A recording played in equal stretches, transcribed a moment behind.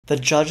The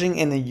judging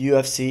in the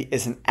UFC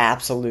is an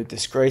absolute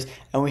disgrace,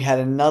 and we had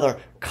another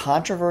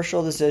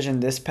controversial decision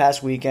this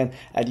past weekend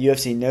at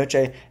UFC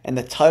Noche in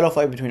the title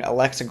fight between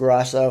Alexa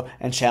Grasso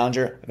and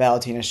challenger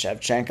Valentina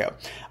Shevchenko.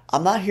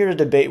 I'm not here to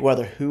debate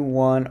whether who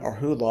won or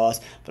who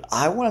lost, but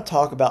I want to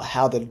talk about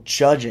how the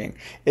judging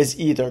is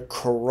either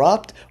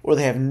corrupt or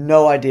they have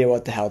no idea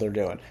what the hell they're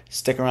doing.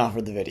 Stick around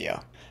for the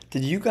video.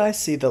 Did you guys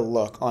see the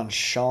look on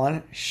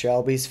Sean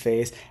Shelby's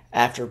face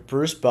after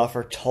Bruce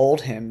Buffer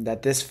told him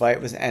that this fight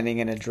was ending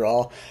in a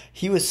draw?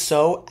 He was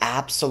so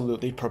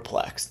absolutely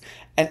perplexed.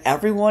 And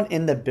everyone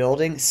in the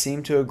building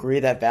seemed to agree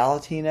that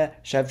Valentina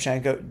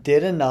Shevchenko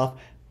did enough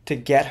to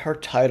get her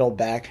title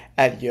back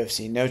at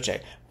UFC Noche.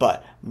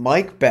 But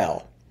Mike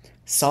Bell,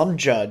 some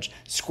judge,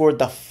 scored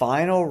the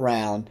final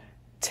round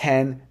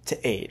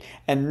 10-8.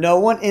 And no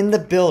one in the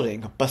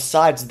building,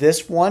 besides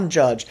this one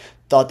judge,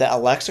 thought that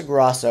Alexa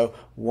Grasso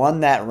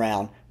won that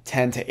round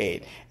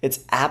 10-8.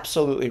 It's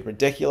absolutely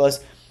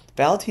ridiculous.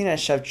 Valentina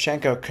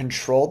Shevchenko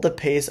controlled the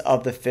pace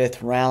of the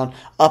fifth round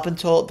up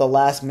until the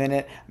last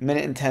minute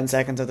and 10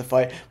 seconds of the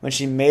fight when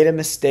she made a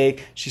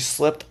mistake. She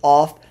slipped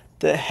off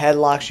the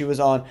headlock she was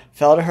on,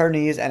 fell to her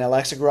knees, and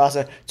Alexa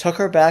Grasso took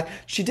her back.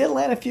 She did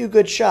land a few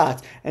good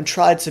shots and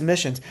tried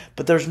submissions,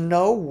 but there's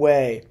no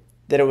way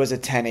that it was a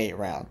 10-8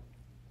 round.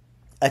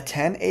 A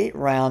 10-8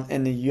 round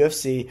in the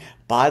UFC,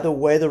 by the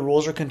way the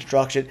rules are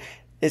constructed,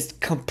 is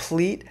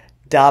complete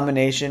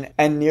domination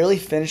and nearly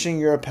finishing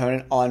your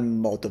opponent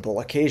on multiple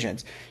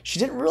occasions. She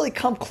didn't really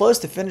come close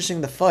to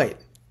finishing the fight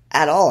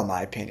at all, in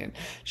my opinion.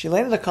 She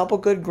landed a couple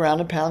good ground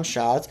and pound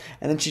shots,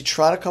 and then she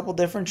tried a couple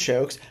different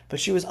chokes, but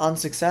she was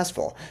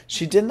unsuccessful.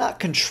 She did not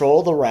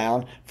control the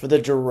round for the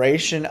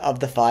duration of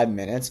the 5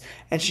 minutes,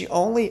 and she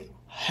only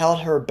held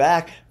her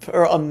back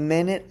for a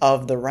minute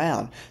of the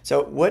round.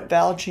 So what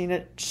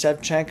Valentina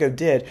Shevchenko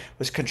did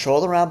was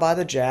control the round by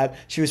the jab.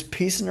 She was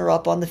piecing her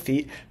up on the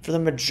feet for the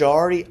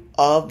majority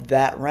of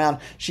that round.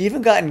 She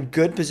even got in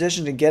good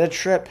position to get a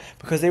trip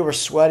because they were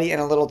sweaty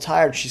and a little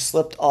tired. She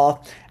slipped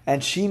off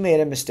and she made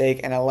a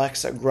mistake, and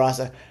Alexa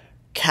Grasso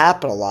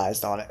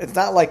capitalized on it. It's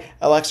not like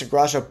Alexa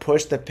Grasso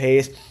pushed the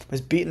pace, was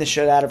beating the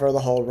shit out of her the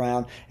whole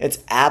round.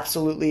 It's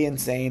absolutely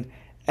insane.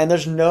 And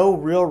there's no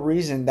real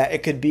reason that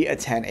it could be a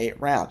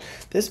 10-8 round.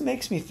 This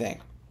makes me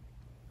think,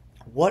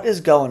 what is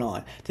going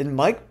on? Did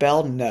Mike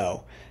Bell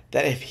know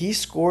that if he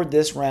scored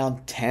this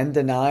round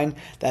 10-9,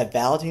 that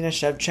Valentina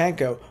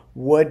Shevchenko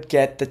would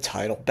get the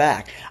title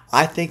back?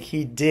 I think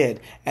he did,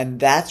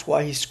 and that's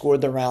why he scored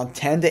the round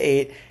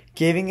 10-8,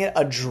 giving it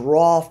a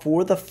draw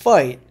for the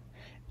fight,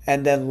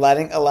 and then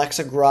letting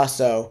Alexa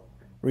Grasso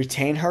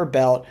retain her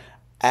belt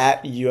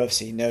at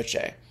UFC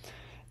Noche.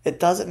 It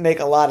doesn't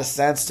make a lot of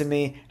sense to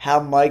me how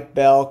Mike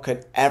Bell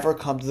could ever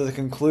come to the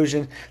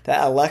conclusion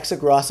that Alexa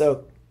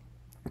Grasso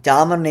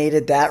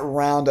dominated that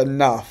round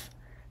enough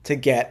to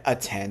get a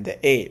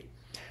 10-8.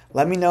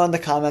 Let me know in the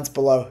comments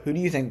below, who do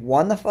you think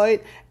won the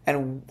fight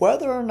and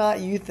whether or not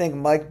you think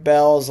Mike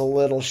Bell is a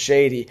little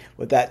shady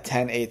with that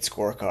 10-8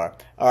 scorecard.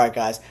 Alright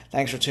guys,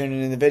 thanks for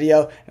tuning in the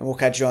video, and we'll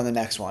catch you on the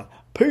next one.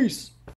 Peace!